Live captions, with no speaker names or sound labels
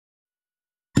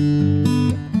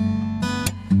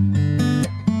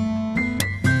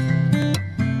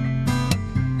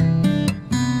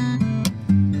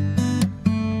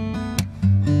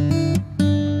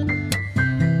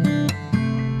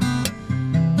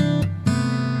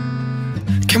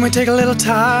Can we take a little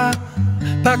time?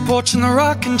 Back porch in the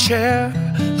rocking chair.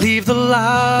 Leave the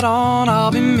light on, I'll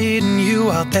be meeting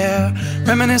you out there.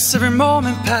 Reminisce every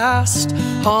moment past,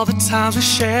 all the times we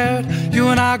shared. You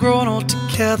and I growing old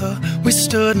together, we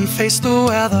stood and faced the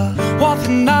weather. One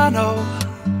thing I know,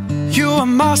 you are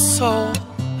my soul.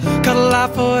 Got a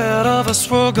life ahead of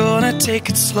us, we're gonna take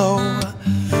it slow.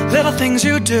 Little things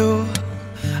you do,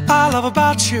 I love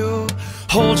about you.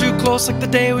 Hold you close like the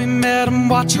day we met and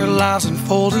watch our lives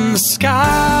unfold in the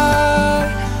sky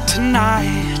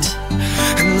tonight.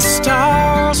 And the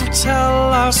stars will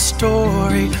tell our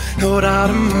story, no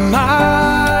doubt in my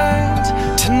mind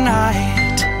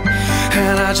tonight.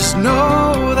 And I just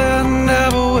know there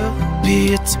never will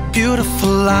be, it's a beautiful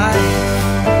life.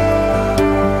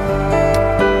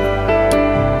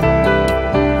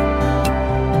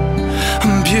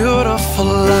 A beautiful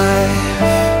life.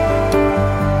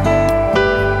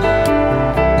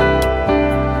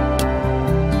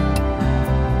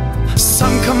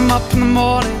 Come up in the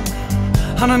morning,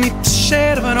 underneath the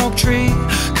shade of an oak tree.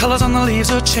 Colors on the leaves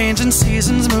are changing,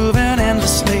 seasons moving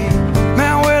endlessly.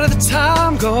 Man, where did the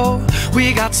time go?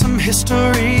 We got some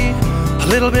history. A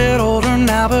little bit older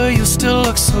now, but you still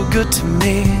look so good to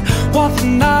me. One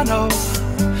thing I know,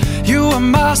 you are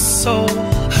my soul.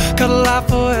 Got a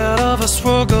life ahead of us,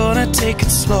 we're gonna take it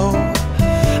slow.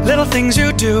 Little things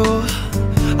you do,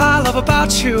 I love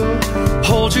about you.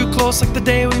 Hold you close like the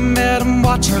day we met and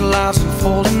watch our lives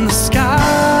unfold in the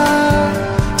sky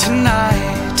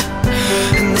tonight.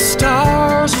 And the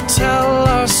stars will tell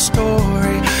our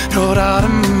story, no doubt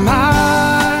in my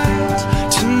mind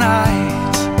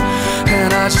tonight.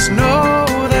 And I just know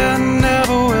there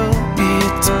never will be,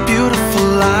 it's a beautiful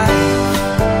life.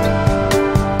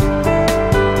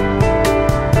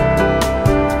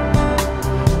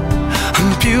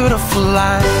 A beautiful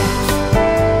life.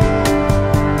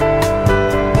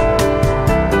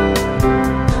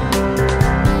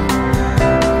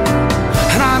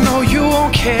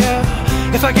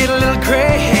 If I get a little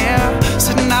gray hair,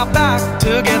 sitting out back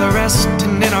together,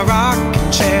 resting in our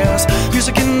rocking chairs.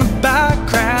 Music in the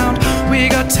background, we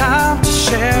got time to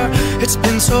share. It's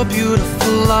been so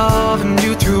beautiful loving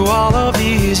you through all of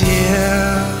these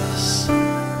years.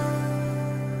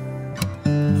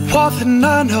 One thing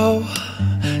I know,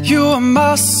 you are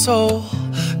my soul.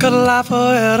 Got a life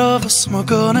ahead of us, we're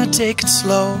gonna take it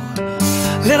slow.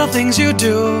 Little things you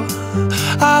do,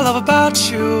 I love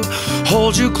about you.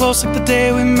 Hold you close like the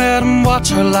day we met and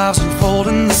watch our lives unfold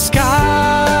in the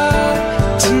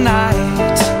sky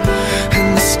tonight.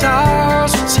 And the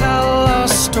stars will tell our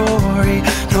story,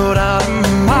 no doubt in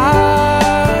my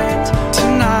mind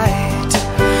tonight.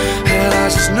 And I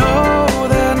just know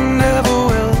there never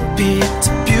will be, it's a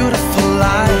beautiful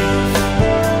life.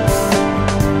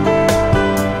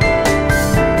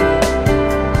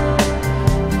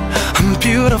 A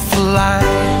beautiful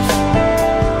life.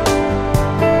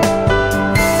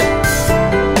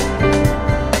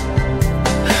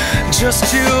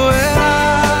 Just you